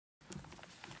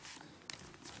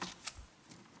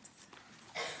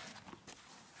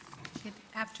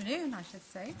afternoon, I should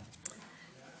say.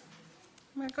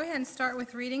 I'm going to go ahead and start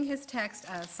with reading his text,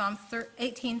 Psalm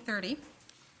 18:30.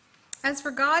 As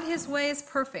for God, his way is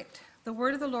perfect. The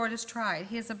word of the Lord is tried.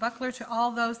 He is a buckler to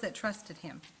all those that trusted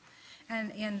him.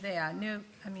 And in the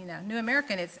New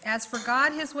American, it's, as for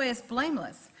God, his way is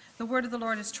blameless. The word of the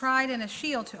Lord is tried and a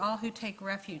shield to all who take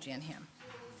refuge in him.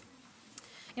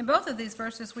 In both of these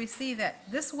verses, we see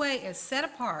that this way is set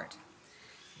apart.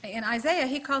 In Isaiah,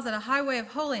 he calls it a highway of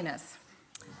holiness.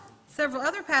 Several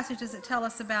other passages that tell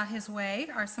us about his way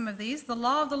are some of these. The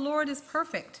law of the Lord is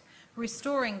perfect,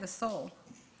 restoring the soul.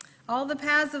 All the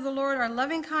paths of the Lord are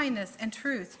loving kindness and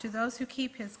truth to those who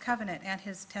keep his covenant and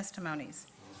his testimonies.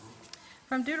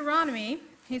 From Deuteronomy,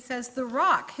 he says, the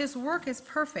rock, his work is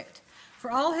perfect, for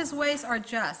all his ways are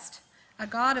just. A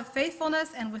God of faithfulness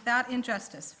and without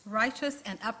injustice, righteous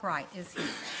and upright is he.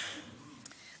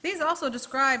 These also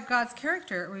describe God's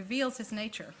character, it reveals his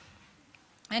nature.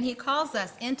 And he calls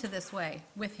us into this way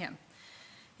with him.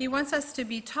 He wants us to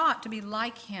be taught to be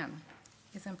like him,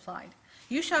 is implied.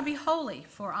 You shall be holy,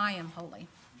 for I am holy.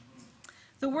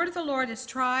 The word of the Lord is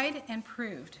tried and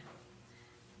proved.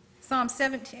 Psalm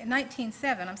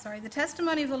 19:7, the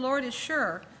testimony of the Lord is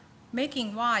sure,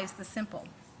 making wise the simple.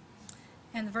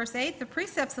 And verse 8, the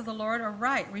precepts of the Lord are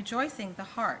right, rejoicing the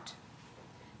heart.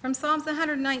 From Psalms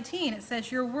 119, it says,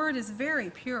 your word is very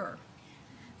pure.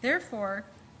 Therefore,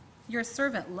 your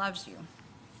servant loves you.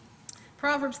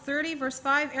 Proverbs 30, verse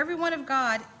 5, every word of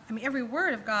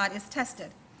God is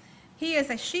tested. He is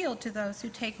a shield to those who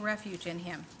take refuge in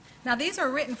him. Now, these are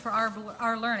written for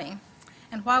our learning.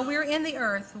 And while we're in the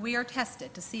earth, we are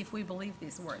tested to see if we believe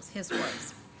these words, his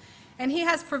words. And he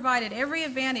has provided every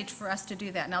advantage for us to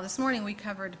do that. Now, this morning we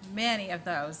covered many of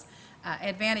those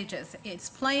advantages. It's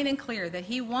plain and clear that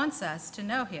he wants us to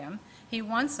know him. He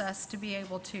wants us to be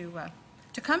able to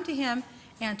come to him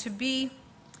and to be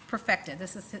perfected.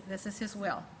 This is his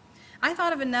will. I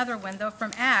thought of another one, though,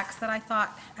 from Acts that I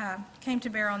thought came to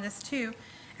bear on this too.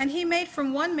 And he made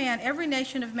from one man every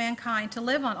nation of mankind to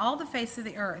live on all the face of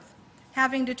the earth,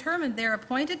 having determined their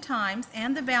appointed times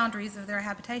and the boundaries of their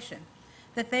habitation,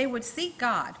 that they would seek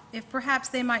God, if perhaps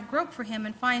they might grope for him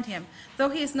and find him, though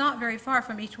he is not very far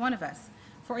from each one of us.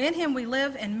 For in him we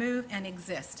live and move and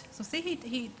exist. So see,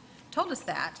 he told us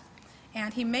that,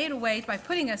 and he made a way by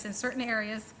putting us in certain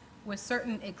areas with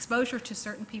certain exposure to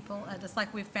certain people, just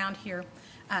like we've found here,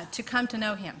 to come to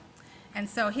know him. And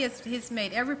so he's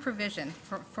made every provision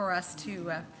for us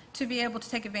to be able to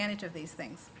take advantage of these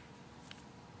things.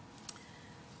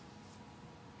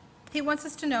 He wants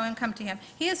us to know and come to him.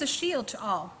 He is a shield to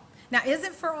all. Now, is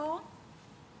it for all?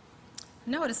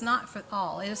 No, it is not for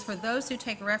all. It is for those who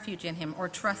take refuge in him or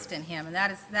trust in him, and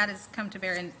that has come to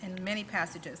bear in many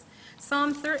passages.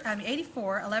 Psalm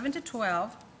 84,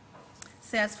 11-12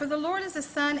 says, for the Lord is a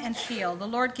sun and shield. The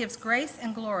Lord gives grace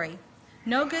and glory.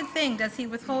 No good thing does he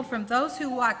withhold from those who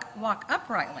walk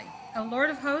uprightly. O Lord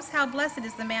of hosts, how blessed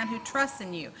is the man who trusts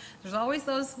in you. There's always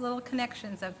those little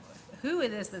connections of who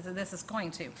it is that this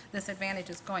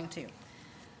advantage is going to.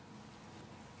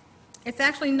 It's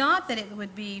actually not that it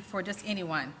would be for just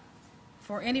anyone,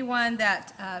 for anyone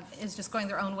that is just going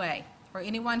their own way, or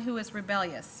anyone who is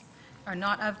rebellious or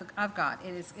not of God.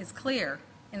 It is clear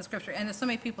in the Scripture, and there's so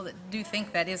many people that do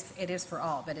think that it is for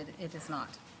all, but it is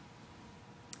not.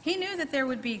 He knew that there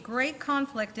would be great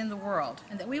conflict in the world,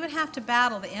 and that we would have to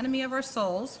battle the enemy of our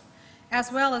souls,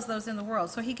 as well as those in the world.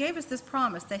 So he gave us this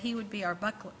promise that he would be our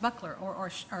buckler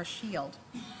or our shield.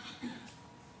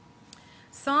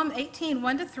 Psalm 18,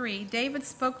 1-3, David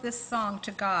spoke this song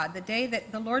to God the day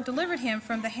that the Lord delivered him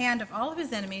from the hand of all of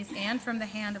his enemies and from the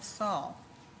hand of Saul.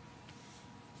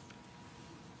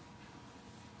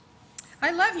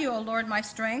 I love you, O Lord, my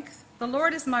strength. The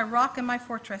Lord is my rock and my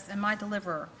fortress and my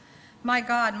deliverer, my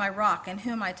God, my rock, in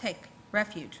whom I take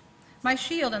refuge, my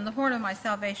shield and the horn of my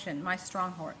salvation, my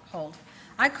stronghold.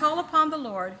 I call upon the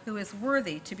Lord, who is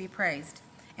worthy to be praised,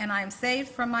 and I am saved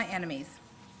from my enemies.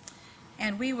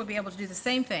 And we will be able to do the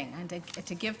same thing, and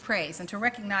to give praise, and to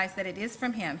recognize that it is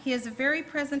from him. He is a very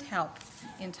present help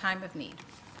in time of need.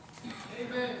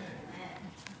 Amen.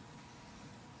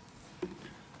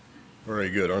 Very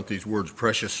good. Aren't these words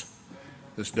precious?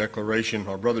 This declaration,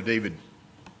 our brother David,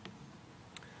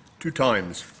 2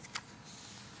 times.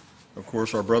 Of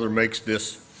course, our brother makes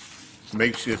this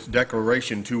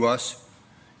declaration to us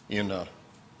in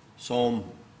Psalm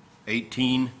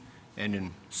 18 and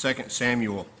in 2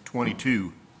 Samuel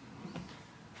 22.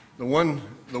 The one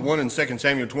in 2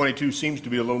 Samuel 22 seems to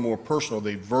be a little more personal.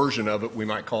 The version of it, we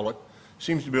might call it,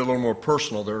 seems to be a little more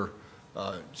personal. There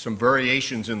are some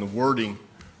variations in the wording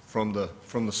from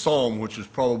the psalm, which is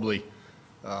probably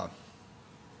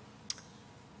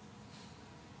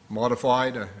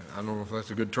modified, I don't know if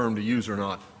that's a good term to use or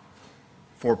not,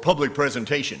 for public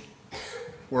presentation,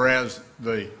 whereas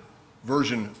the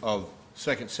version of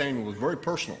 2 Samuel was very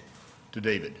personal to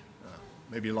David,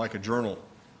 maybe like a journal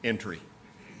entry.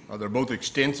 They're both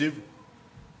extensive,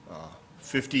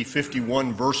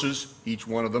 51 verses, each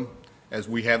one of them, as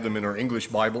we have them in our English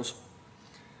Bibles.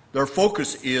 Their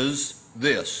focus is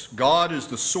this: God is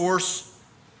the source,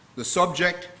 the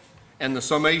subject, and the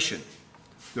summation,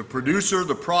 the producer,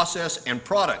 the process, and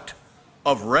product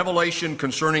of revelation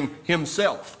concerning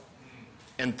himself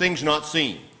and things not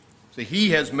seen. See,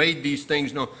 he has made these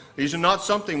things known. These are not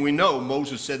something we know.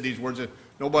 Moses said these words that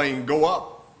nobody can go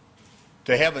up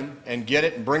to heaven and get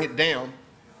it and bring it down.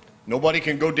 Nobody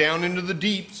can go down into the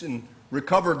deeps and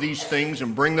recover these things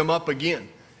and bring them up again.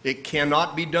 It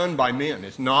cannot be done by men.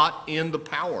 It's not in the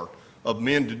power of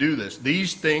men to do this.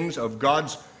 These things of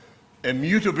God's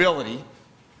immutability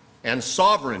and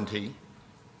sovereignty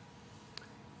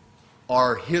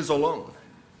are his alone.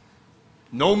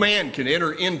 No man can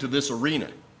enter into this arena.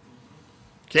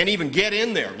 Can't even get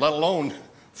in there, let alone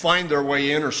find their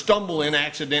way in or stumble in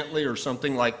accidentally or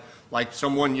something like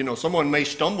someone, someone may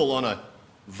stumble on a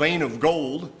vein of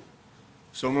gold.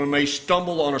 Someone may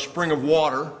stumble on a spring of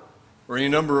water or any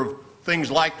number of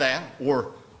things like that.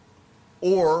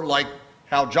 Or like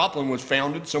how Joplin was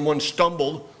founded, someone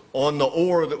stumbled on the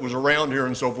ore that was around here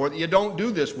and so forth. You don't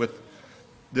do this with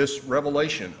this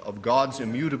revelation of God's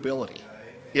immutability.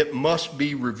 It must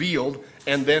be revealed,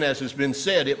 and then, as has been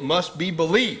said, it must be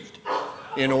believed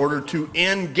in order to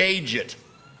engage it.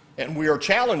 And we are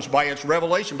challenged by its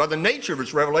revelation, by the nature of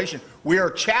its revelation. We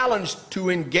are challenged to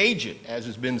engage it, as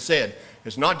has been said.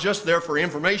 It's not just there for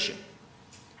information,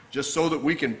 just so that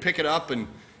we can pick it up and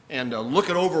look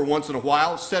it over once in a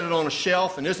while, set it on a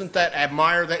shelf, and isn't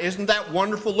that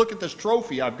wonderful? Look at this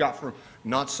trophy I've got for...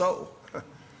 Not so.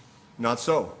 Not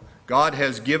so. God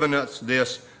has given us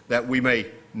this that we may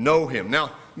know him.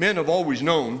 Now, men have always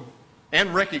known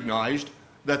and recognized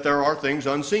that there are things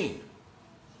unseen.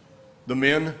 The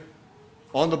men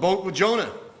on the boat with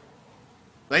Jonah,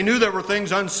 they knew there were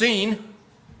things unseen.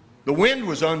 The wind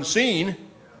was unseen,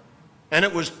 and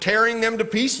it was tearing them to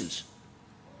pieces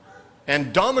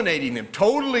and dominating them,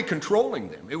 totally controlling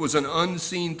them. It was an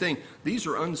unseen thing. These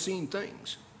are unseen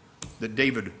things that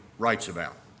David writes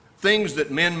about. Things that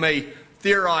men may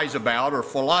theorize about or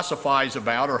philosophize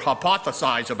about or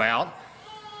hypothesize about,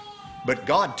 but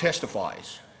God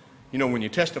testifies. When you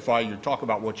testify, you talk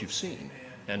about what you've seen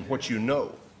and what you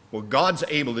know. Well, God's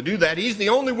able to do that. He's the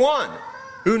only one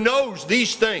who knows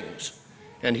these things,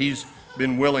 and he's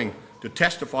been willing to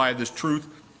testify this truth,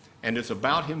 and it's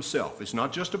about himself. It's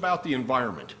not just about the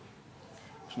environment.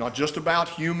 It's not just about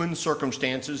human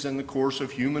circumstances and the course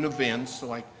of human events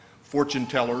like fortune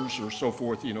tellers or so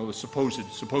forth, the supposed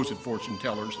fortune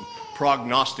tellers and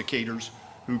prognosticators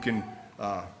who can,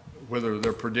 whether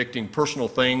they're predicting personal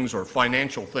things or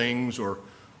financial things or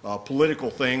political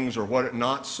things or what,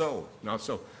 not so.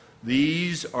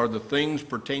 These are the things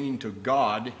pertaining to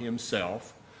God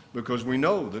himself, because we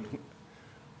know that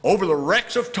over the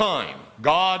wrecks of time,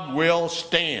 God will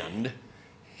stand.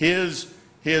 His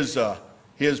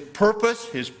purpose,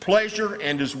 his pleasure,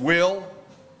 and his will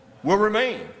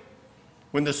remain.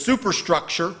 When the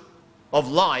superstructure of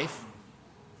life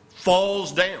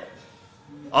falls down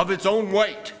of its own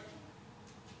weight,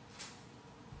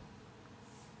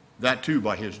 that too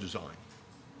by his design.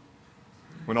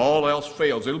 When all else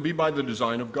fails, it'll be by the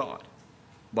design of God,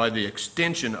 by the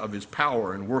extension of his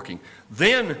power and working.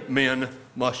 Then men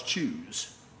must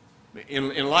choose.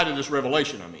 In light of this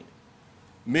revelation,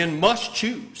 men must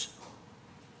choose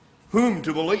whom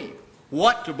to believe,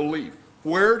 what to believe,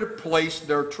 where to place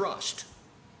their trust.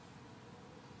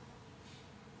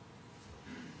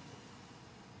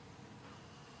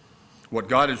 What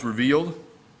God has revealed,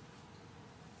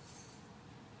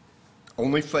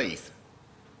 only faith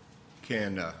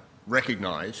can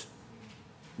recognize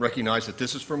that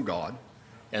this is from God,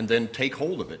 and then take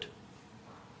hold of it,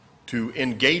 to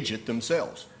engage it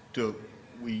themselves.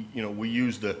 We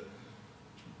use the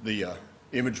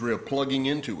imagery of plugging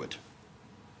into it.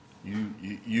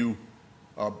 You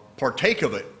partake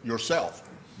of it yourself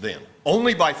then,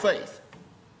 only by faith.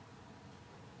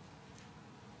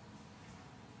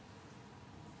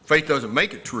 Faith doesn't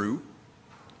make it true,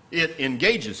 it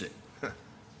engages it.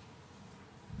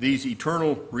 These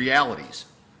eternal realities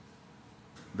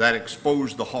that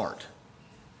expose the heart.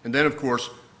 And then, of course,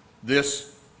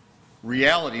 this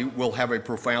reality will have a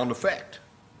profound effect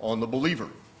on the believer.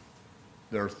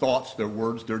 Their thoughts, their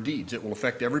words, their deeds. It will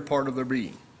affect every part of their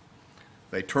being.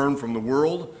 They turn from the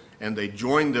world and they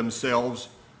join themselves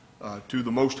to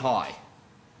the Most High.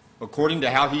 according to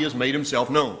how he has made himself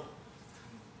known.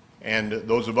 And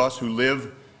those of us who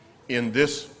live in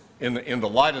this, in the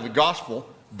light of the gospel,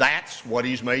 that's what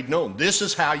he's made known. This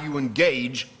is how you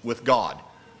engage with God.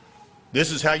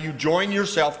 This is how you join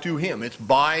yourself to him. It's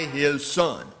by his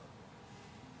Son.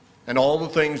 And all the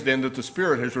things then that the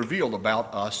Spirit has revealed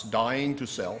about us dying to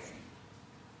self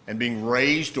and being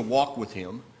raised to walk with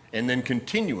him, and then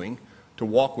continuing to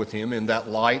walk with him in that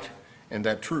light and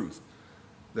that truth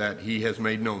that he has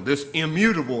made known. This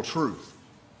immutable truth,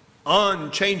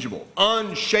 unchangeable,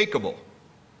 unshakable,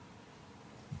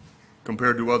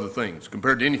 compared to other things,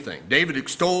 compared to anything. David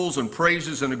extols and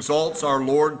praises and exalts our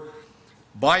Lord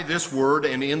by this word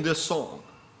and in this song.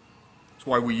 That's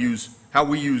why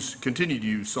continue to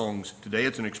use songs today.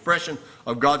 It's an expression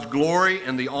of God's glory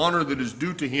and the honor that is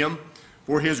due to him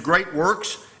for his great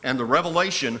works and the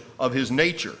revelation of his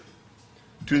nature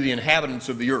to the inhabitants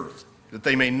of the earth, that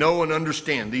they may know and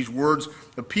understand. These words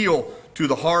appeal to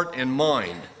the heart and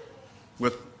mind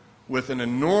with an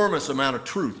enormous amount of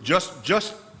truth. Just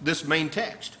this main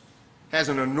text has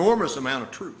an enormous amount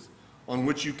of truth on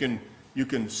which you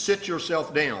can sit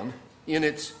yourself down in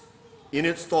its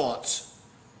thoughts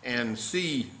and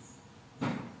see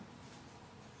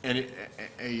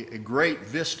a great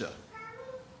vista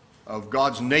of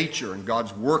God's nature and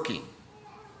God's working,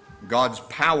 God's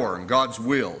power and God's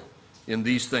will in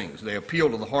these things. They appeal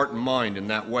to the heart and mind in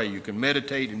that way. You can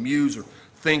meditate and muse or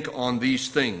think on these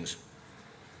things.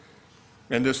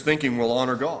 And this thinking will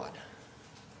honor God.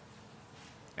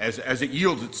 As it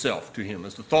yields itself to him,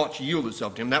 as the thoughts yield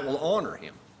itself to him, that will honor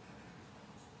him.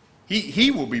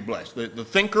 He will be blessed. The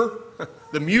thinker,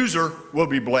 the muser will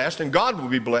be blessed, and God will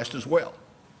be blessed as well.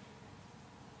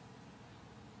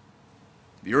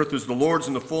 The earth is the Lord's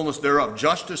and the fullness thereof.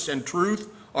 Justice and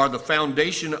truth are the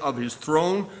foundation of his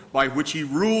throne, by which he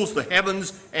rules the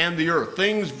heavens and the earth.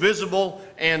 Things visible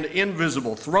and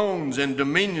invisible, thrones and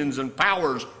dominions and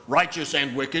powers, righteous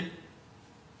and wicked,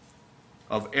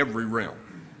 of every realm.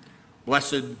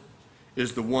 Blessed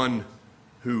is the one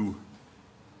who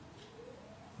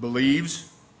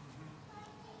believes,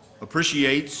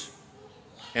 appreciates,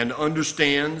 and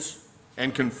understands,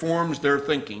 and conforms their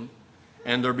thinking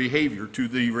and their behavior to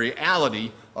the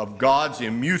reality of God's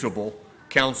immutable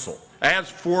counsel. As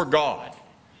for God,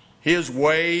 his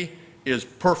way is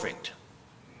perfect.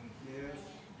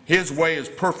 His way is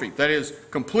perfect, that is,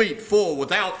 complete, full,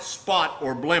 without spot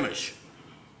or blemish.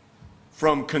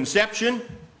 From conception,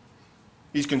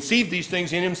 he's conceived these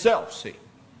things in himself, see.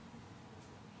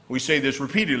 We say this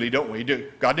repeatedly, don't we?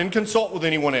 God didn't consult with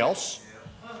anyone else.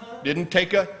 Didn't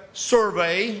take a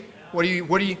survey. What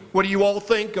do you all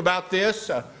think about this?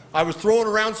 I was throwing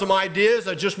around some ideas.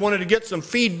 I just wanted to get some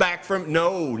feedback from...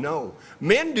 No.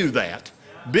 Men do that.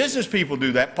 Business people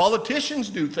do that. Politicians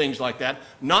do things like that.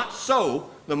 Not so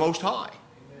the Most High.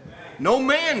 No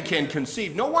man can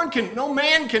conceive. No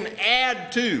man can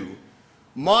add to,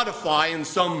 modify in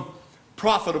some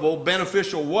profitable,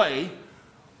 beneficial way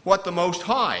what the Most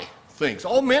High thinks.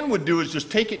 All men would do is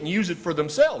just take it and use it for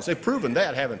themselves. They've proven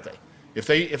that, haven't they? If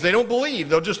they don't believe,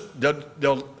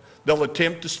 they'll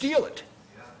attempt to steal it.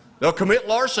 They'll commit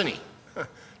larceny,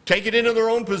 take it into their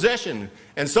own possession,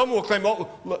 and some will claim, "Oh,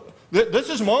 look, this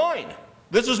is mine.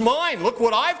 This is mine. Look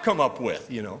what I've come up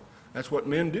with." You know, that's what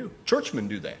men do. Churchmen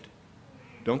do that,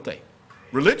 don't they?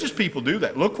 Religious people do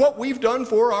that. Look what we've done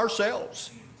for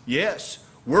ourselves. Yes,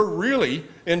 we're really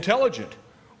intelligent.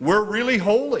 We're really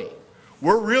holy.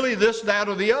 We're really this, that,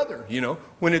 or the other, you know,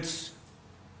 when it's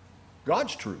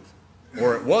God's truth.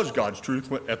 Or it was God's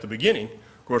truth at the beginning.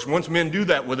 Of course, once men do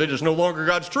that with it, it's no longer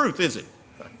God's truth, is it?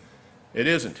 It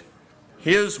isn't.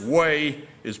 His way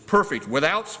is perfect,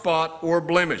 without spot or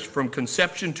blemish, from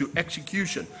conception to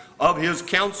execution of his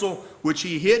counsel, which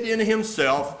he hid in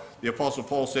himself, the Apostle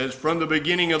Paul says, from the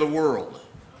beginning of the world.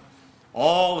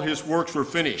 All his works were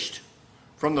finished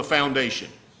from the foundation.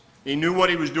 He knew what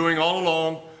he was doing all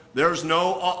along. There's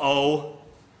no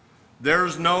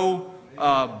there's no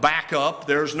backup.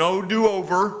 There's no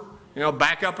do-over. You know,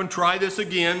 back up and try this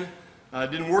again.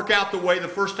 It didn't work out the way the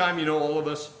first time. You know, all of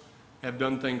us have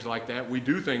done things like that. We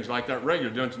do things like that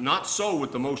regularly. Not so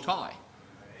with the Most High.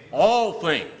 All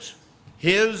things.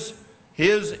 His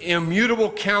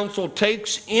immutable counsel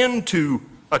takes into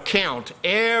account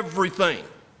everything.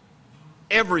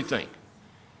 Everything.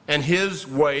 And his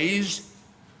ways,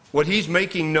 what he's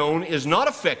making known, is not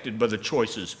affected by the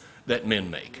choices that men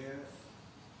make.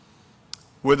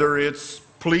 Whether it's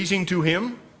pleasing to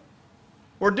him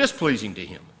or displeasing to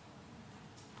him.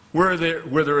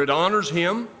 Whether it honors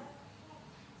him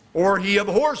or he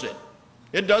abhors it.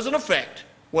 It doesn't affect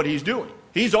what he's doing.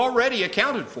 He's already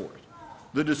accounted for it.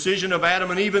 The decision of Adam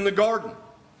and Eve in the garden.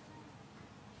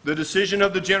 the decision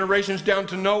of the generations down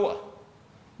to Noah,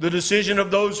 the decision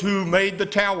of those who made the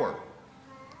tower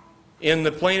in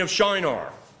the plain of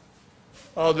Shinar,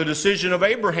 the decision of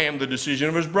Abraham, the decision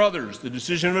of his brothers, the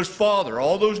decision of his father,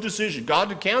 all those decisions.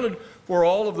 God accounted for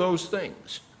all of those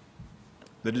things.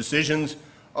 The decisions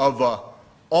of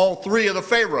all three of the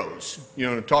pharaohs,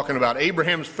 talking about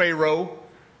Abraham's Pharaoh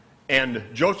and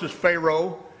Joseph's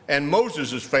Pharaoh and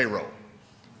Moses' Pharaoh.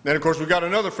 Then, of course, we got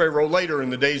another Pharaoh later in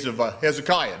the days of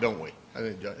Hezekiah, don't we? I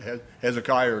think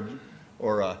Hezekiah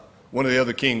or one of the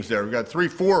other kings there. We've got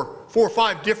four or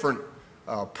five different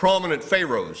prominent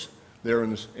pharaohs there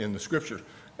in the Scriptures.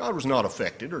 God was not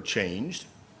affected or changed.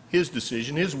 His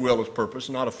decision, his will, his purpose,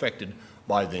 not affected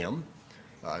by them.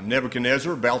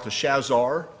 Nebuchadnezzar,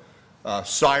 Belteshazzar,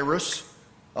 Cyrus,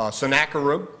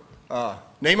 Sennacherib,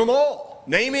 name them all.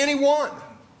 Name any one.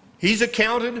 He's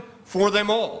accounted for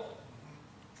them all.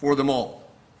 For them all.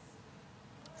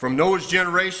 From Noah's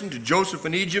generation to Joseph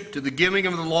in Egypt, to the giving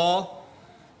of the law,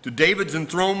 to David's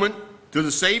enthronement, to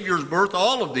the Savior's birth,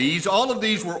 all of these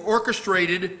were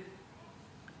orchestrated,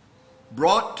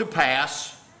 brought to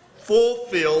pass,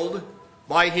 fulfilled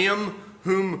by him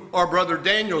whom our brother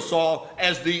Daniel saw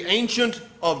as the Ancient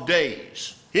of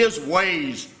Days. His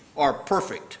ways are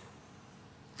perfect.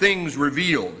 Things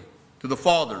revealed to the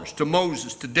fathers, to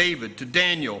Moses, to David, to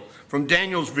Daniel, from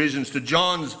Daniel's visions to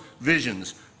John's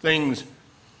visions, things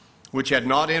which had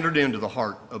not entered into the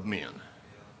heart of men,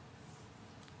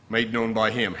 made known by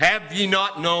him. Have ye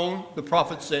not known, the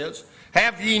prophet says?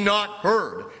 Have ye not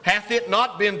heard? Hath it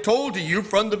not been told to you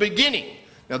from the beginning?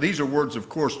 Now these are words, of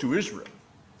course, to Israel,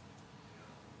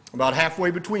 about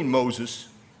halfway between Moses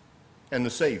and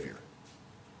the Savior.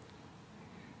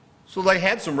 So they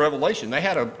had some revelation. They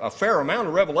had a fair amount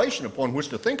of revelation upon which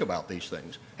to think about these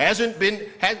things.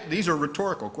 These are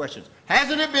rhetorical questions.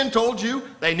 Hasn't it been told you?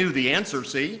 They knew the answer,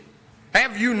 see?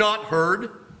 Have you not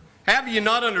heard? Have you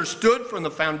not understood from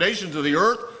the foundations of the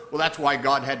earth? Well, that's why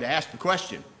God had to ask the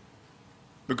question,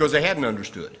 because they hadn't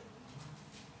understood.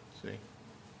 See?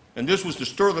 And this was to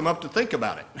stir them up to think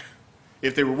about it,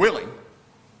 if they were willing.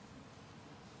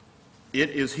 It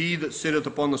is he that sitteth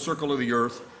upon the circle of the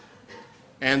earth,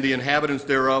 and the inhabitants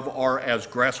thereof are as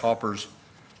grasshoppers,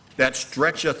 that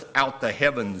stretcheth out the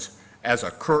heavens as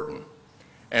a curtain,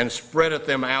 and spreadeth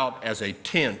them out as a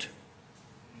tent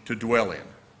to dwell in.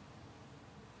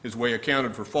 His way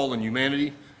accounted for fallen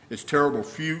humanity, its terrible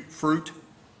fruit,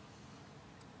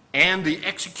 and the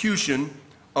execution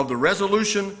of the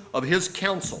resolution of his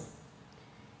counsel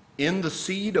in the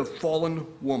seed of fallen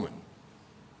woman.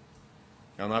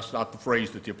 Now that's not the phrase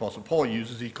that the Apostle Paul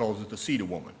uses. He calls it the seed of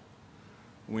woman.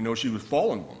 We know she was a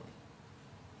fallen woman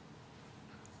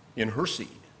in her seed.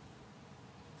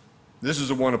 This is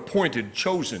the one appointed,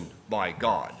 chosen by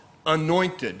God,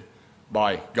 anointed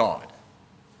by God.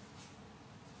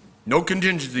 No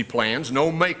contingency plans, no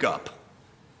makeup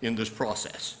in this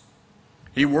process.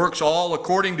 He works all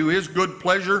according to his good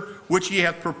pleasure, which he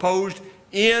hath proposed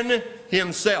in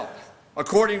himself,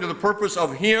 according to the purpose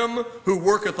of him who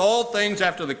worketh all things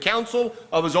after the counsel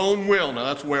of his own will. Now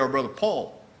that's the way our brother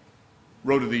Paul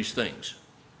wrote of these things.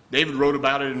 David wrote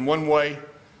about it in one way.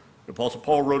 The Apostle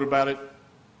Paul wrote about it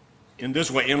in this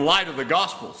way. In light of the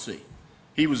gospel, see,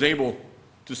 he was able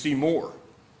to see more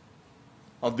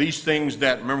of these things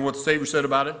that, remember what the Savior said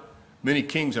about it? Many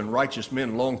kings and righteous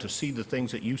men long to see the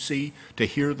things that you see, to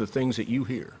hear the things that you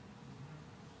hear.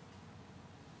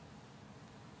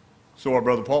 So our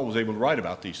brother Paul was able to write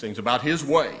about these things, about his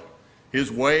way.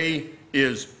 His way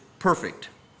is perfect.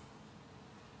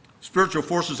 Spiritual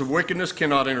forces of wickedness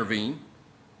cannot intervene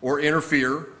or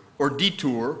interfere or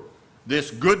detour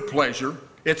this good pleasure.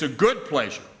 It's a good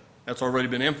pleasure. That's already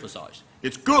been emphasized.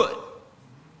 It's good.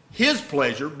 His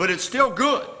pleasure, but it's still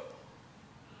good.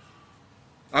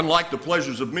 Unlike the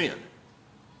pleasures of men.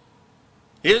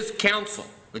 His counsel,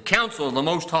 the counsel of the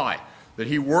Most High, that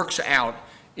he works out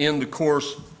in the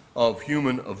course of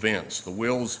human events. The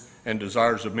wills and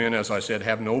desires of men, as I said,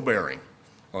 have no bearing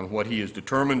on what he has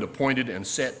determined, appointed, and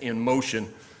set in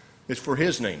motion. It's for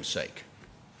his name's sake.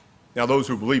 Now those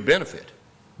who believe benefit,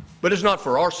 but it's not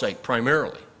for our sake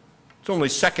primarily. It's only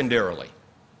secondarily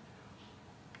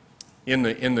in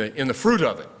the fruit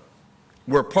of it.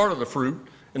 We're part of the fruit,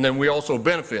 and then we also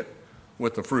benefit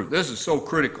with the fruit. This is so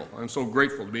critical. I'm so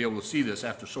grateful to be able to see this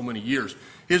after so many years.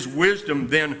 His wisdom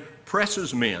then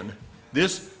presses men,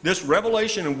 this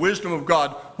revelation and wisdom of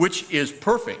God, which is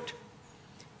perfect,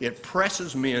 it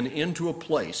presses men into a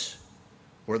place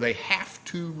where they have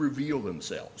to reveal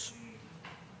themselves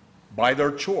by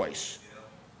their choice.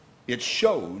 It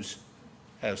shows,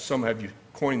 as some have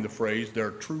coined the phrase, their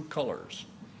true colors.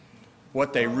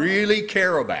 What they really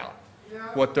care about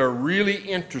what they're really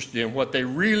interested in, what they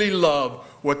really love,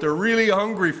 what they're really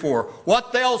hungry for,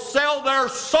 what they'll sell their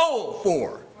soul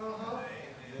for.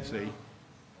 See?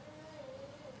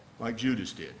 Like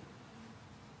Judas did.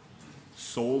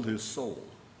 Sold his soul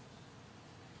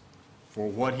for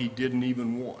what he didn't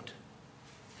even want.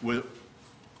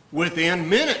 Within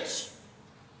minutes.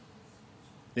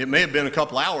 It may have been a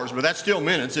couple hours, but that's still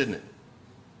minutes, isn't it?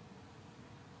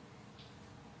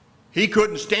 He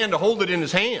couldn't stand to hold it in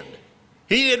his hand.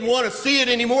 He didn't want to see it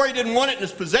anymore. He didn't want it in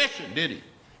his possession, did he?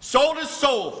 Sold his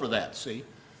soul for that, see?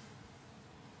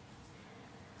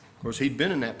 Of course, he'd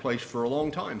been in that place for a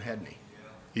long time, hadn't he?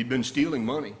 He'd been stealing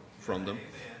money from them.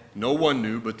 No one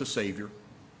knew but the Savior.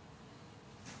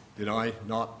 Did I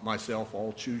not myself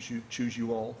all choose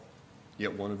you all?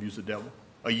 Yet one of you's the devil.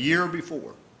 A year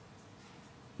before,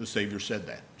 the Savior said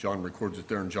that. John records it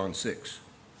there in John 6.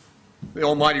 The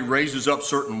Almighty raises up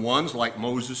certain ones like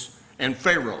Moses and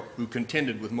Pharaoh, who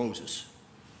contended with Moses.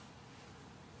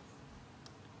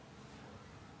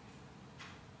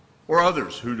 Or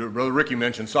others, who Brother Ricky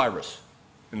mentioned Cyrus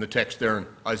in the text there in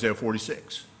Isaiah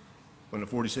 46. Wasn't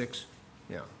it 46?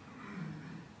 Yeah.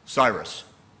 Cyrus.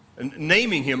 And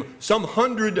naming him some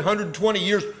 120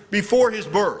 years before his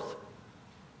birth.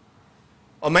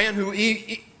 A man who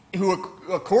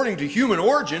according to human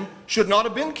origin, should not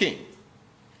have been king.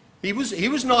 He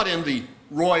was not in the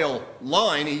royal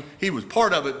line. He was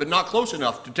part of it, but not close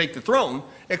enough to take the throne,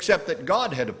 except that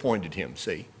God had appointed him,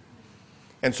 see?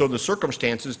 And so the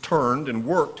circumstances turned and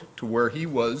worked to where he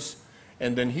was,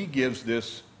 and then he gives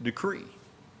this decree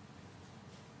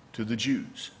to the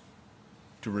Jews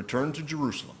to return to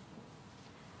Jerusalem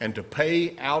and to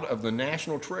pay out of the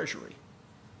national treasury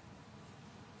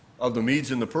of the Medes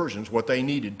and the Persians what they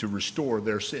needed to restore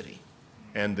their city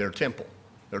and their temple.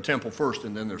 Their temple first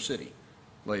and then their city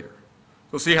later.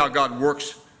 So see how God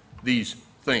works these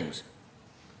things.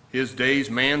 His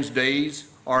days, man's days,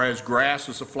 are as grass,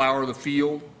 as the flower of the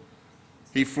field.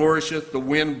 He flourisheth, the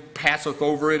wind passeth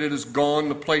over it, it is gone,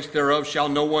 the place thereof shall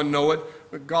no one know it.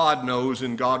 But God knows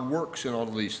and God works in all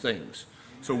of these things.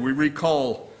 So we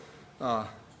recall,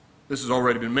 this has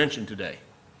already been mentioned today.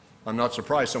 I'm not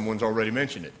surprised someone's already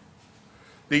mentioned it.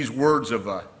 These words of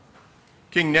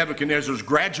King Nebuchadnezzar's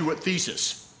graduate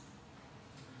thesis.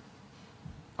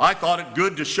 I thought it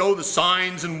good to show the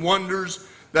signs and wonders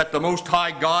that the Most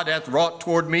High God hath wrought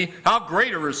toward me. How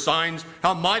great are his signs,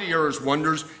 how mighty are his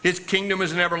wonders. His kingdom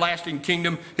is an everlasting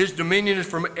kingdom. His dominion is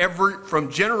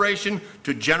from generation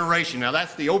to generation. Now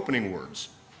that's the opening words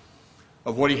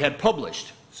of what he had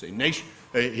published. See,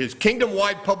 his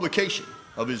kingdom-wide publication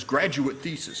of his graduate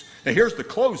thesis. Now here's the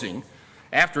closing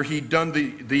after he'd done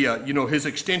his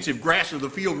extensive grass of the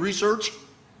field research.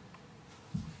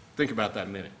 Think about that a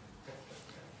minute.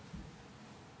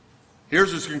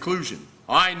 Here's his conclusion.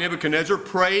 I, Nebuchadnezzar,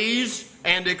 praise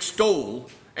and extol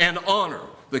and honor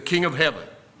the King of heaven,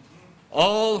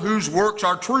 all whose works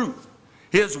are truth,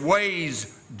 his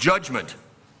ways judgment.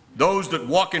 Those that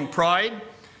walk in pride,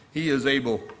 he is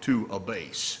able to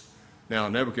abase. Now,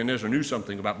 Nebuchadnezzar knew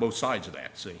something about both sides of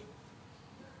that, see.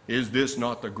 Is this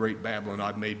not the great Babylon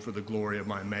I've made for the glory of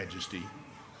my majesty?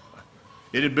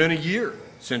 It had been a year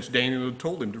since Daniel had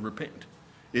told him to repent.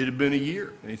 It had been a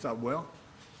year, and he thought, well,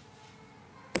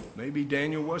 maybe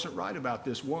Daniel wasn't right about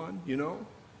this one, you know.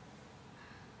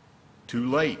 Too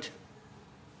late,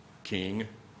 king,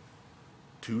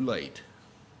 too late.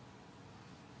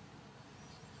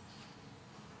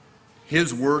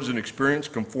 His words and experience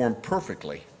conform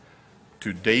perfectly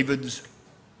to David's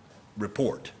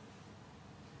report.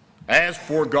 As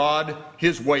for God,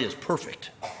 his way is perfect,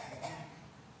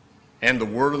 and the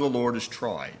word of the Lord is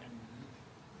tried.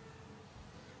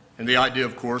 And the idea,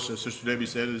 of course, as Sister Debbie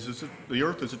said, is the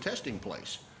earth is a testing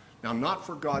place. Now, not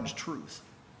for God's truth,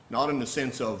 not in the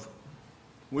sense of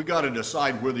we got to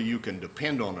decide whether you can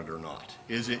depend on it or not.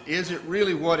 Is it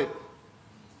really what it?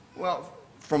 Well,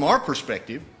 from our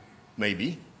perspective,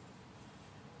 maybe.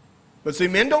 But see,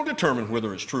 men don't determine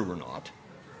whether it's true or not,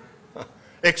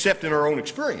 except in our own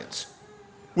experience,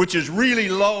 which is really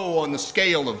low on the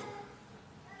scale of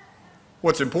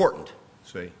what's important.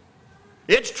 See,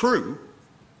 it's true.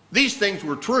 These things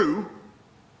were true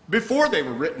before they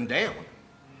were written down.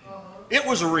 It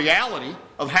was a reality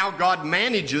of how God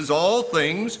manages all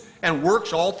things and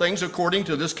works all things according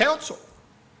to this counsel.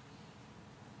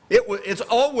 It's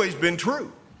always been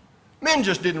true. Men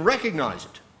just didn't recognize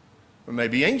it. Or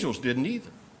maybe angels didn't either.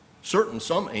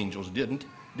 Some angels didn't,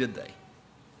 did they?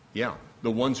 Yeah,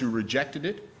 the ones who rejected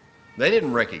it, they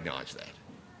didn't recognize that.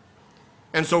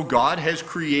 And so God has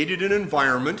created an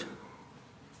environment,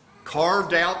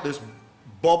 carved out this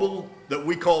bubble that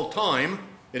we call time.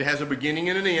 It has a beginning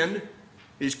and an end.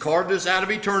 He's carved this out of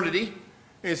eternity.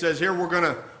 And he says, here we're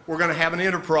going to have an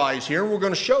enterprise here. We're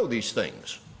going to show these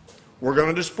things. We're going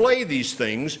to display these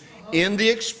things in the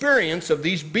experience of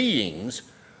these beings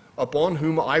upon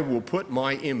whom I will put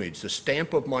my image, the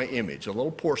stamp of my image, a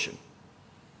little portion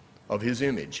of his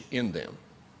image in them.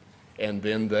 And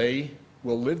then they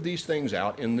will live these things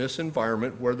out in this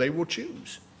environment where they will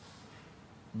choose.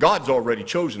 God's already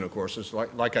chosen, of course. It's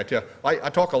like I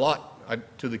talk a lot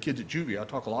to the kids at Juvie. I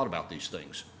talk a lot about these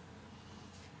things.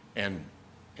 And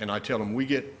I tell them we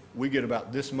get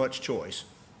about this much choice,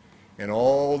 and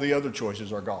all the other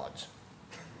choices are God's.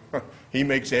 He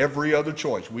makes every other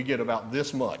choice. We get about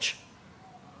this much.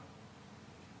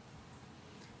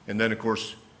 And then, of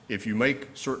course, if you make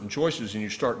certain choices and you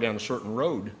start down a certain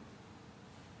road,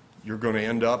 you're going to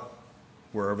end up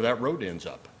wherever that road ends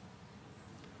up.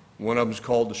 One of them is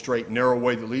called the straight and narrow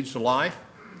way that leads to life,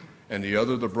 and the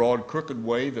other the broad crooked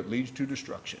way that leads to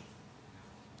destruction.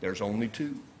 There's only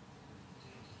two.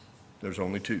 There's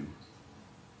only two.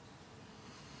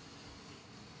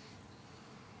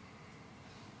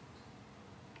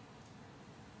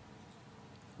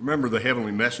 Remember the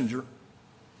heavenly messenger?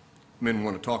 Men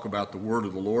want to talk about the word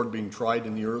of the Lord being tried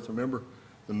in the earth. Remember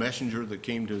the messenger that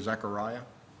came to Zechariah?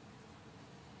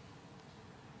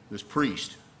 This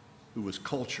priest who was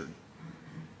cultured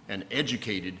and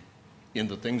educated in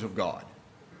the things of God.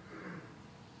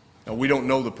 Now, we don't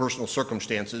know the personal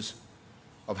circumstances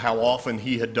of how often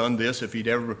he had done this, if he'd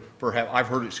ever, perhaps, I've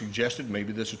heard it suggested,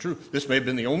 maybe this is true. This may have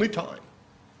been the only time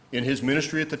in his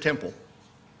ministry at the temple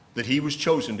that he was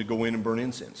chosen to go in and burn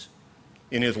incense.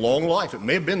 In his long life, it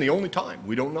may have been the only time.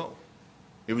 We don't know.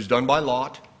 It was done by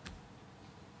lot.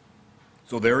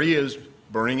 So there he is,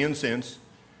 burning incense,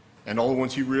 and all at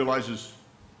once he realizes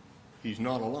he's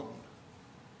not alone.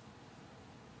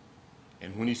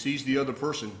 And when he sees the other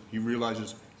person, he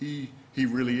realizes he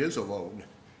really is alone.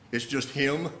 It's just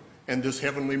him and this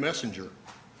heavenly messenger.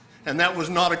 And that was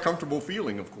not a comfortable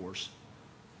feeling, of course.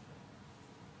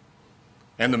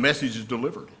 And the message is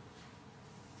delivered.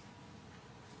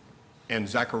 And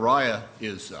Zechariah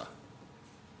is,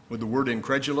 would the word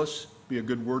incredulous be a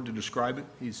good word to describe it?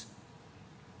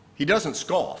 He doesn't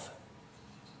scoff.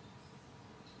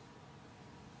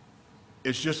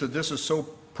 It's just that this is so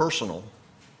personal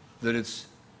that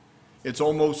it's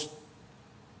almost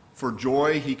for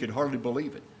joy he could hardly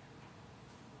believe it.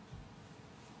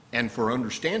 And for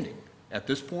understanding, at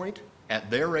this point, at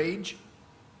their age.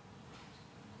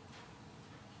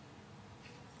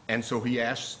 And so he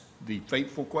asks the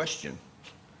fateful question.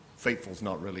 Fateful is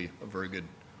not really a very good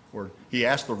word. He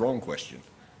asked the wrong question.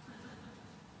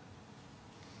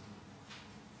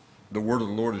 The word of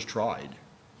the Lord is tried.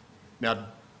 Now,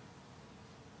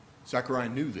 Zechariah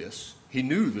knew this. He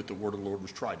knew that the word of the Lord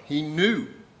was tried. He knew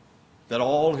that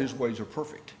all his ways are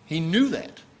perfect. He knew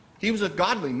that. He was a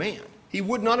godly man. He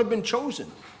would not have been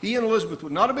chosen. He and Elizabeth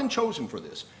would not have been chosen for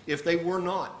this if they were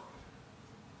not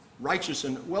righteous.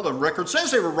 And, well, the record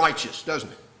says they were righteous, doesn't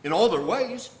it? In all their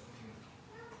ways.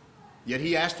 Yet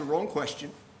he asked the wrong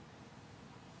question.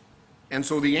 And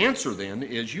so the answer then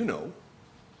is, you know,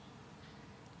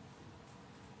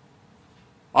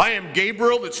 I am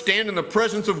Gabriel that stand in the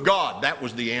presence of God. That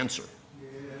was the answer.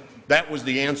 That was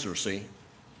the answer, see.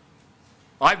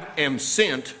 I am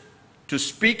sent to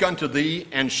speak unto thee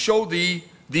and show thee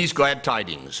these glad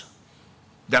tidings.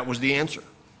 That was the answer.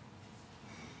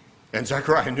 And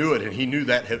Zechariah knew it, and he knew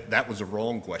that was a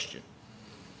wrong question.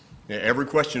 Every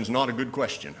question is not a good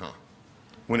question, huh?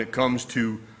 When it comes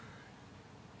to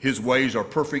his ways are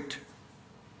perfect,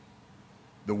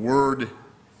 the word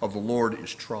of the Lord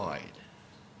is tried.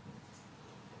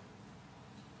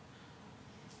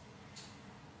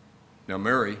 Now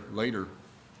Mary, later,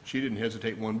 she didn't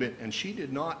hesitate one bit, and she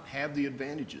did not have the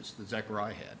advantages that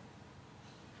Zechariah had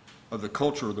of the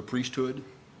culture of the priesthood,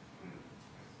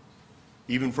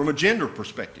 even from a gender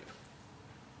perspective.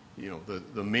 You know,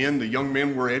 the young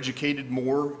men were educated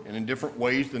more and in different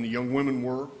ways than the young women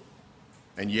were.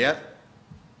 And yet,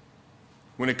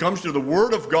 when it comes to the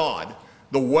Word of God,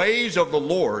 the ways of the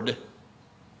Lord,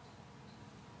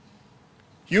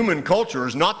 human culture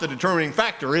is not the determining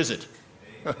factor, is it?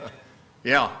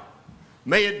 Yeah.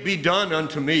 May it be done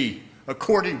unto me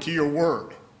according to your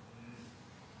word.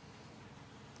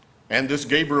 And this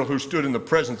Gabriel who stood in the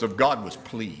presence of God was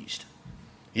pleased.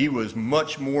 He was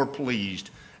much more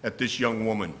pleased at this young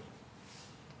woman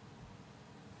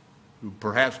who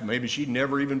perhaps maybe she'd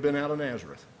never even been out of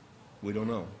Nazareth. We don't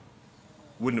know.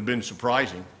 Wouldn't have been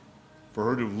surprising for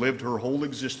her to have lived her whole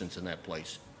existence in that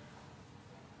place.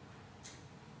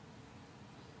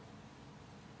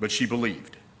 But she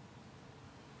believed.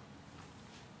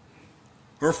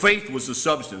 Her faith was the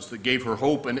substance that gave her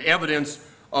hope and evidence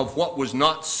of what was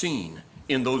not seen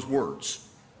in those words.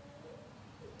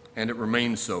 And it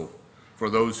remains so for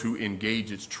those who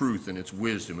engage its truth and its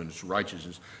wisdom and its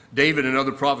righteousness. David and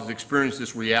other prophets experienced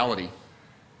this reality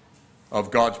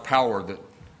of God's power that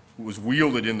was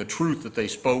wielded in the truth that they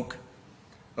spoke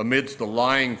amidst the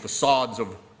lying facades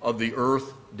of the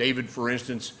earth. David, for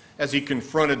instance, as he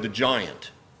confronted the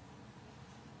giant,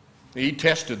 he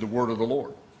tested the word of the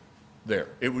Lord there.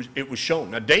 It was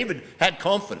shown. Now, David had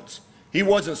confidence. He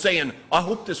wasn't saying, I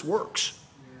hope this works.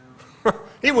 Yeah.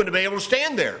 He wouldn't have been able to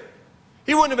stand there.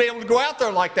 He wouldn't have been able to go out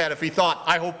there like that if he thought,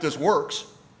 I hope this works.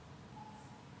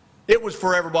 It was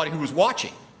for everybody who was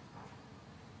watching,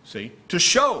 see, to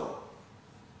show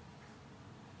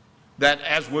that,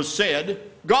 as was said,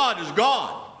 God is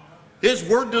God. His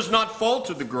word does not fall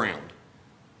to the ground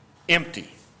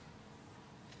empty.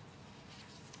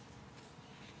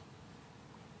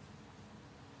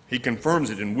 He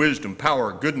confirms it in wisdom,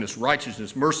 power, goodness,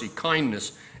 righteousness, mercy,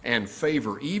 kindness, and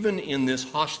favor, even in this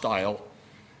hostile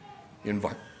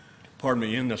environment.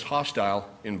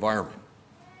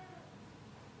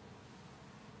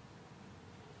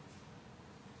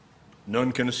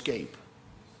 None can escape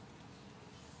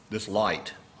this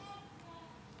light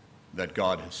that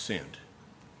God has sent,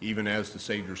 even as the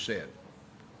Savior said.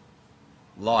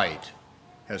 Light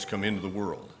has come into the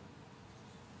world,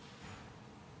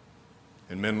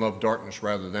 and men love darkness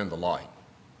rather than the light.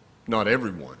 Not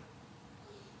everyone,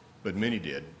 but many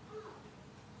did.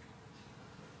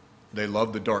 They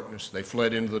loved the darkness. They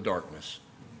fled into the darkness.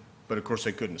 But of course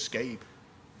they couldn't escape.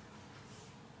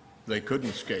 They couldn't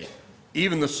escape.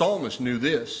 Even the psalmist knew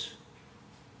this.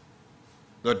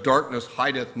 The darkness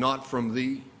hideth not from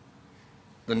thee.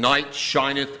 The night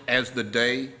shineth as the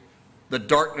day. The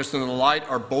darkness and the light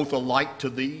are both alike to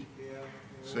thee.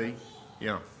 See?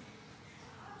 Yeah.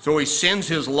 So he sends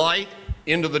his light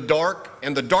into the dark,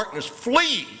 and the darkness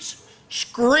flees,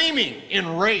 screaming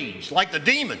in rage like the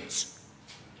demons.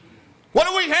 What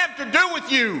do we have to do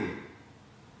with you?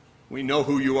 We know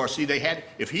who you are. See,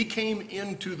 if he came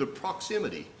into the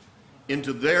proximity,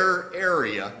 into their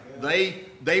area,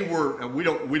 they were, and we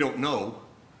don't know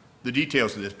the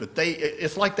details of this, but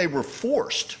it's like they were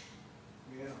forced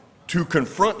to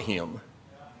confront him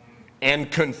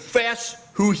and confess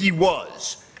who he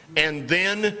was. And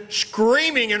then,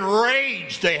 screaming in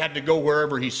rage, they had to go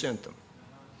wherever he sent them.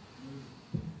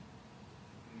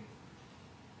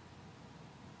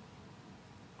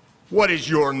 What is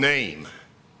your name?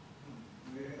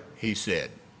 He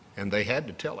said. And they had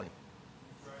to tell him.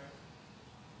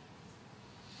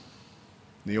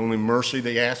 The only mercy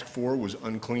they asked for was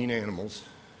unclean animals.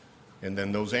 And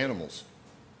then those animals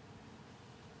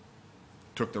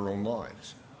took their own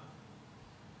lives.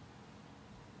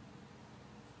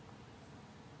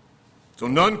 So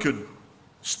none could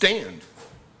stand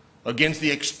against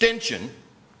the extension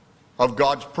of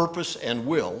God's purpose and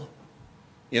will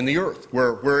in the earth,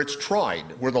 where it's tried,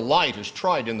 where the light is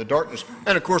tried in the darkness.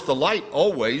 And of course the light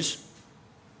always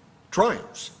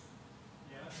triumphs.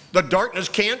 The darkness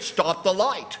can't stop the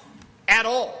light at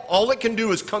all. All it can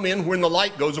do is come in when the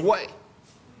light goes away.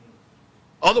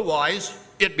 Otherwise,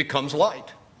 it becomes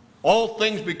light. All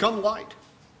things become light.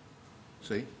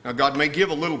 See? Now God may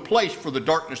give a little place for the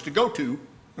darkness to go to,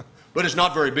 but it's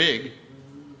not very big.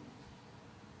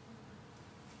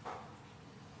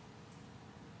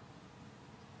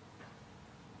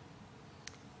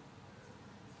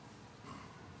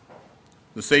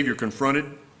 The Savior confronted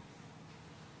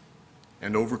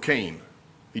and overcame.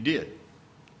 He did.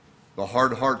 The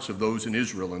hard hearts of those in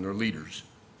Israel and their leaders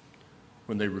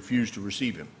when they refused to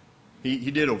receive him. He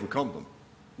did overcome them.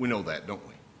 We know that, don't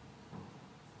we?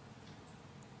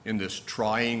 In this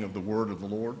trying of the word of the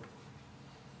Lord,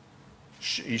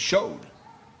 he showed.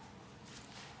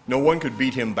 No one could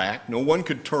beat him back. No one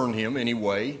could turn him any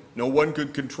way. No one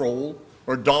could control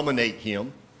or dominate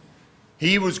him.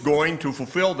 He was going to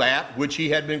fulfill that which he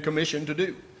had been commissioned to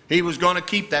do. He was going to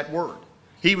keep that word.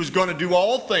 He was going to do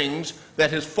all things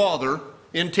that his Father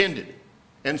intended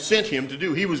and sent him to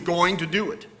do. He was going to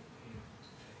do it.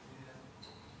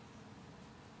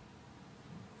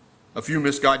 A few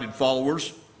misguided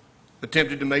followers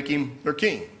attempted to make him their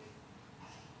king.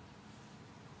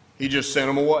 He just sent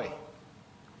them away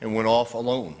and went off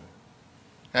alone.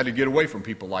 Had to get away from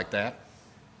people like that.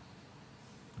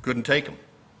 Couldn't take them.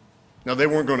 Now, they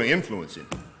weren't going to influence him.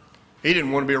 He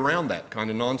didn't want to be around that kind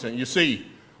of nonsense. You see,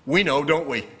 we know, don't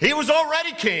we? He was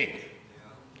already king.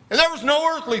 And there was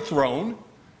no earthly throne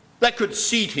that could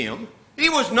seat him. He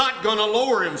was not going to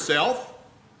lower himself.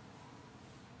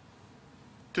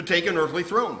 to take an earthly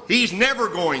throne. He's never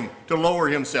going to lower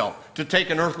himself to take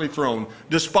an earthly throne,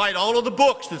 despite all of the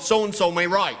books that so-and-so may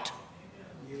write.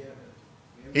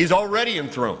 He's already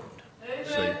enthroned.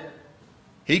 See?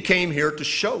 He came here to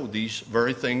show these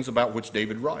very things about which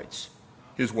David writes.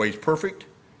 His way is perfect.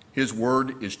 His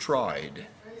word is tried.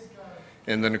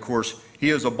 And then, of course, he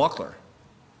is a buckler,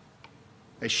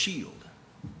 a shield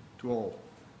to all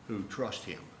who trust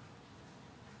him.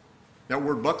 That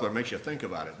word buckler makes you think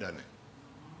about it, doesn't it?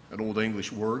 An old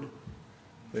English word.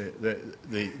 The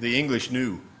English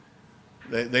knew,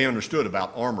 they understood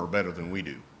about armor better than we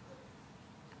do.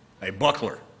 A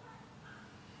buckler.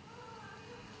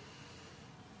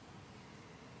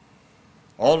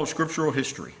 All of scriptural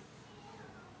history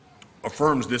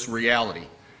affirms this reality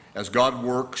as God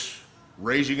works,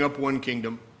 raising up one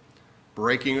kingdom,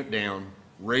 breaking it down,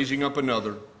 raising up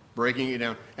another, breaking it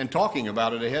down, and talking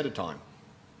about it ahead of time.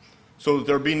 So that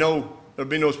there'd be no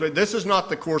this is not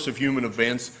the course of human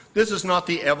events. This is not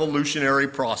the evolutionary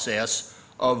process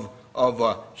of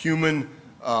human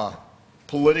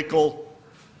political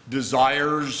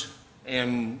desires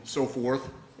and so forth.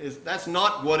 That's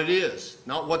not what it is.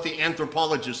 Not what the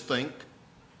anthropologists think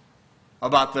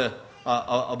about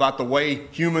the way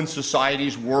human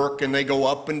societies work, and they go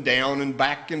up and down and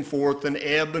back and forth and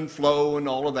ebb and flow and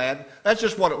all of that. That's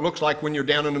just what it looks like when you're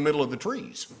down in the middle of the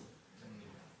trees.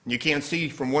 You can't see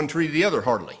from one tree to the other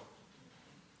hardly.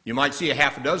 You might see a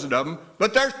half a dozen of them,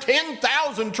 but there's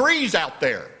 10,000 trees out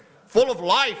there full of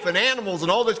life and animals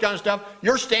and all this kind of stuff.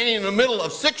 You're standing in the middle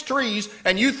of 6 trees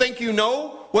and you think you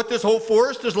know what this whole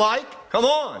forest is like? Come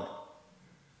on.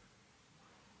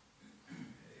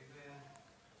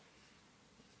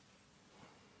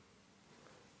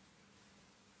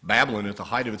 Babylon at the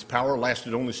height of its power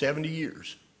lasted only 70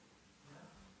 years.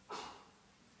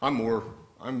 I'm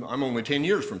only 10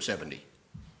 years from 70.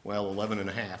 Well, 11 and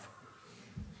a half.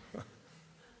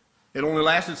 It only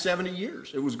lasted 70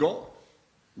 years. It was gone.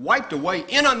 Wiped away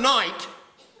in a night,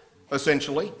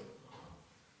 essentially.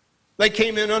 They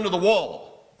came in under the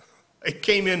wall. They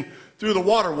came in through the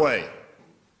waterway.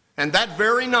 And that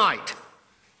very night,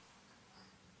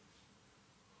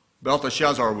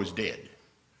 Belteshazzar was dead.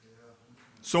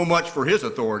 So much for his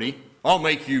authority. I'll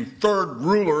make you third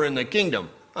ruler in the kingdom.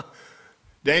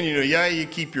 Daniel, yeah, you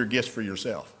keep your gifts for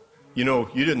yourself. You know,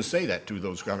 you didn't say that to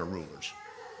those kind of rulers.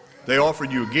 They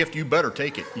offered you a gift, you better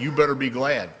take it. You better be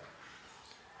glad.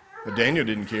 But Daniel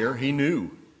didn't care. He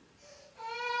knew.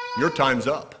 Your time's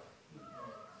up.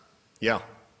 Yeah.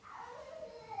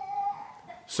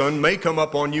 Sun may come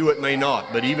up on you, it may not.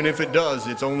 But even if it does,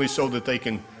 it's only so that they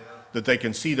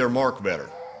can see their mark better.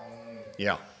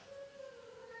 Yeah.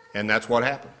 And that's what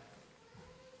happened.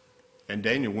 And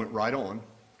Daniel went right on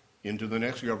into the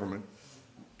next government.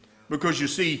 Because you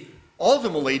see,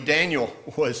 ultimately Daniel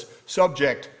was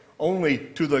subject only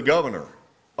to the governor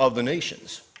of the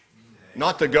nations.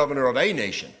 Not the governor of a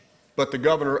nation, but the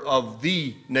governor of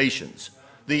the nations,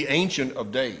 the Ancient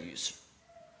of Days,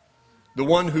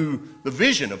 the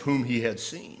vision of whom he had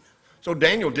seen. So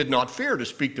Daniel did not fear to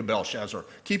speak to Belshazzar.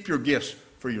 Keep your gifts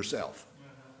for yourself.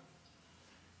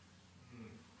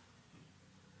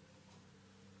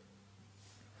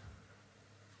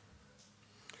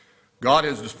 God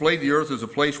has displayed the earth as a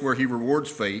place where he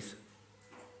rewards faith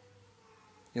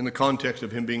in the context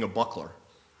of him being a buckler,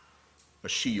 a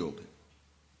shield.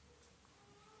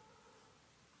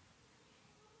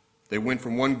 They went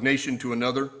from one nation to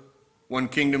another, one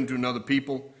kingdom to another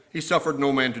people. He suffered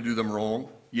no man to do them wrong.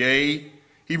 Yea,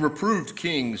 he reproved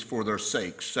kings for their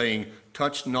sakes, saying,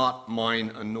 touch not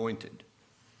mine anointed.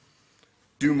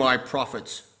 Do my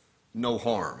prophets no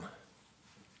harm.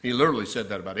 He literally said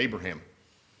that about Abraham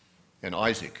and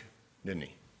Isaac, didn't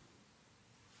he?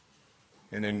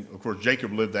 And then, of course,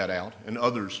 Jacob lived that out, and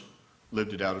others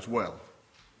lived it out as well.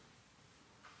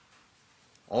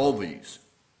 All these,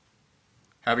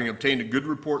 having obtained a good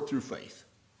report through faith,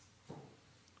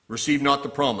 receive not the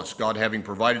promise, God having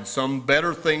provided some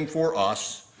better thing for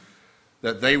us,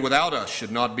 that they without us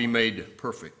should not be made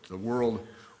perfect. The world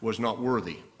was not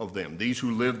worthy of them. These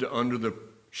who lived under the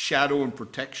shadow and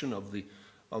protection of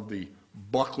the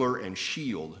buckler and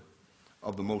shield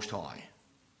of the Most High.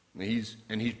 And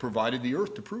he's provided the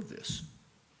earth to prove this.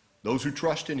 Those who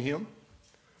trust in him,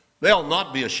 they'll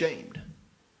not be ashamed.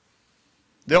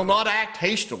 They'll not act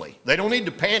hastily. They don't need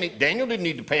to panic. Daniel didn't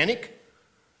need to panic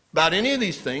about any of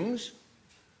these things.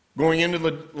 Going into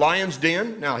the lion's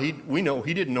den, now we know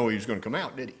he didn't know he was going to come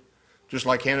out, did he? Just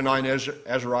like Hananiah and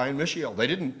Azariah and Mishael. They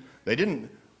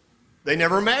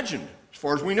never imagined, as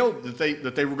far as we know,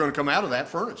 that they were going to come out of that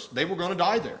furnace. They were going to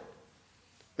die there.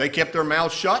 They kept their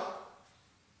mouths shut.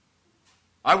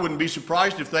 I wouldn't be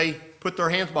surprised if they put their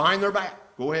hands behind their back.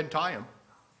 Go ahead and tie them.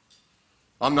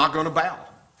 I'm not going to bow.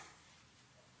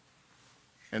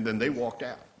 And then they walked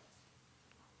out.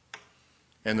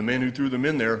 And the men who threw them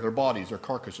in there, their bodies, their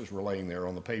carcasses were laying there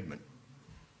on the pavement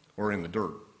or in the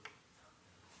dirt.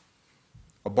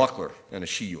 A buckler and a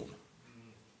shield.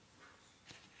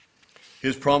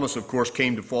 His promise, of course,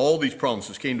 all these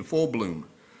promises came to full bloom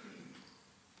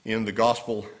in the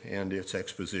gospel and its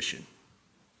exposition.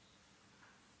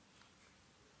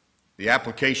 The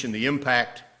application, the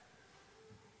impact,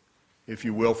 if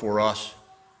you will, for us,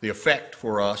 the effect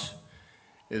for us,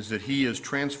 is that he is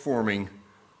transforming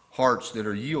hearts that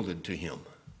are yielded to him,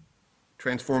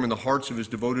 transforming the hearts of his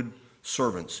devoted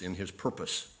servants in his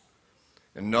purpose.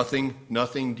 And nothing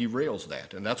derails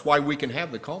that. And that's why we can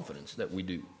have the confidence that we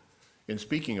do in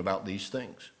speaking about these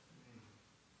things.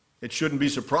 It shouldn't be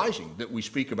surprising that we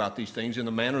speak about these things in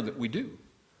the manner that we do.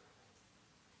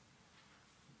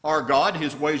 Our God,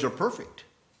 his ways are perfect.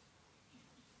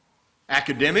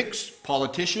 Academics,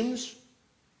 politicians,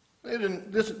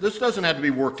 this doesn't have to be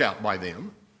worked out by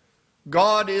them.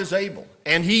 God is able,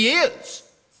 and he is.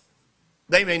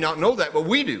 They may not know that, but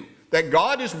we do, that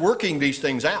God is working these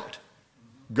things out.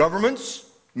 Governments,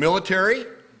 military,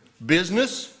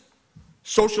 business,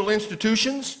 social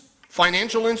institutions,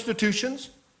 financial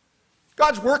institutions,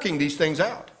 God's working these things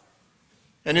out.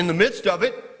 And in the midst of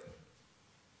it,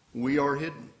 we are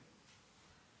hidden.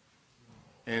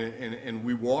 And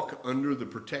we walk under the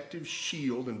protective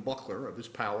shield and buckler of his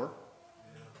power.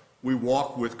 We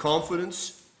walk with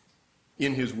confidence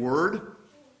in his word.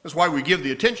 That's why we give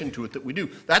the attention to it that we do.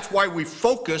 That's why we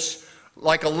focus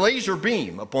like a laser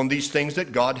beam upon these things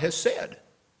that God has said.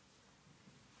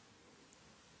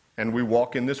 And we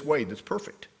walk in this way that's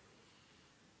perfect.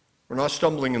 We're not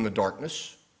stumbling in the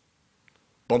darkness,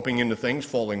 bumping into things,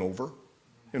 falling over.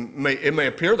 It may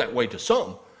appear that way to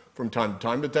some from time to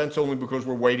time, but that's only because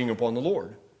we're waiting upon the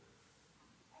Lord.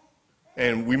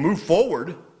 And we move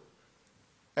forward,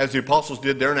 as the apostles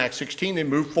did there in Acts 16. They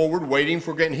moved forward, waiting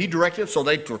for God. He directed, so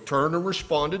they turned and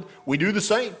responded. We do the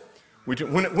same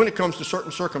when it comes to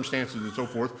certain circumstances and so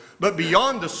forth. But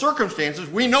beyond the circumstances,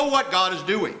 we know what God is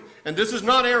doing. And this is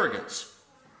not arrogance.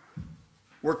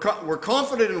 We're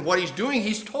confident in what he's doing.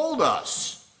 He's told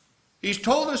us. He's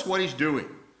told us what he's doing.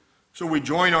 So we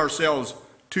join ourselves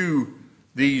to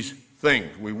these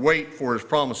things. We wait for his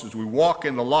promises. We walk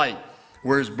in the light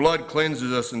where his blood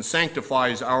cleanses us and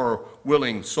sanctifies our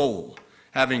willing soul.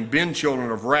 Having been children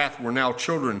of wrath, we're now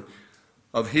children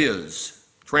of his,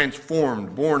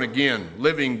 transformed, born again,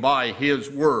 living by his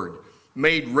word,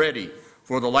 made ready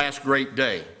for the last great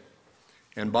day.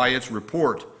 And by its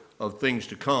report of things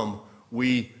to come,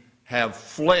 we have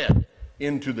fled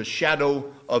into the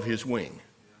shadow of his wing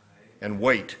and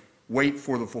wait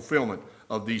for the fulfillment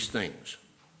of these things.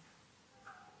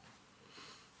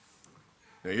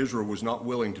 Now, Israel was not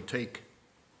willing to take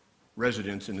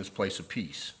residence in this place of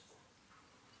peace.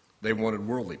 They wanted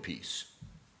worldly peace.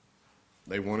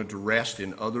 They wanted to rest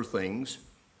in other things,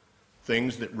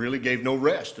 things that really gave no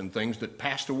rest, and things that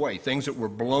passed away, things that were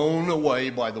blown away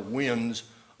by the winds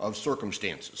of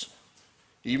circumstances.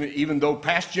 Even though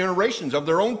past generations of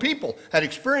their own people had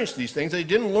experienced these things, they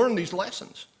didn't learn these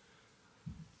lessons.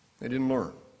 They didn't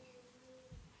learn.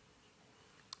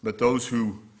 But those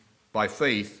who, by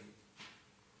faith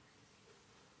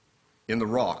in the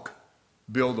rock,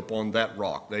 build upon that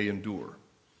rock, they endure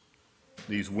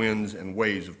these winds and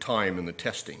waves of time and the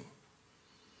testing.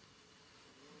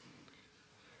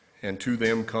 And to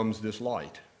them comes this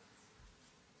light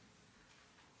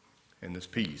and this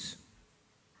peace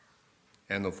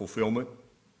and the fulfillment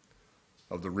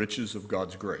of the riches of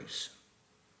God's grace,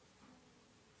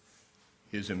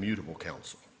 his immutable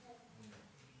counsel.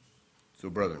 So,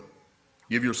 brethren,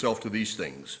 give yourself to these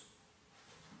things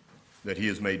that he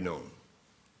has made known.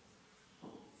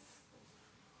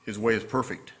 His way is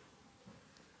perfect.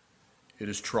 It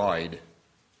is tried,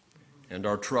 and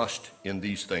our trust in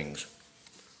these things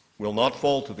will not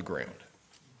fall to the ground.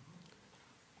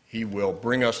 He will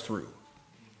bring us through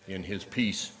in his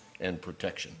peace and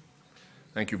protection.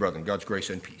 Thank you, brethren. God's grace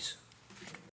and peace.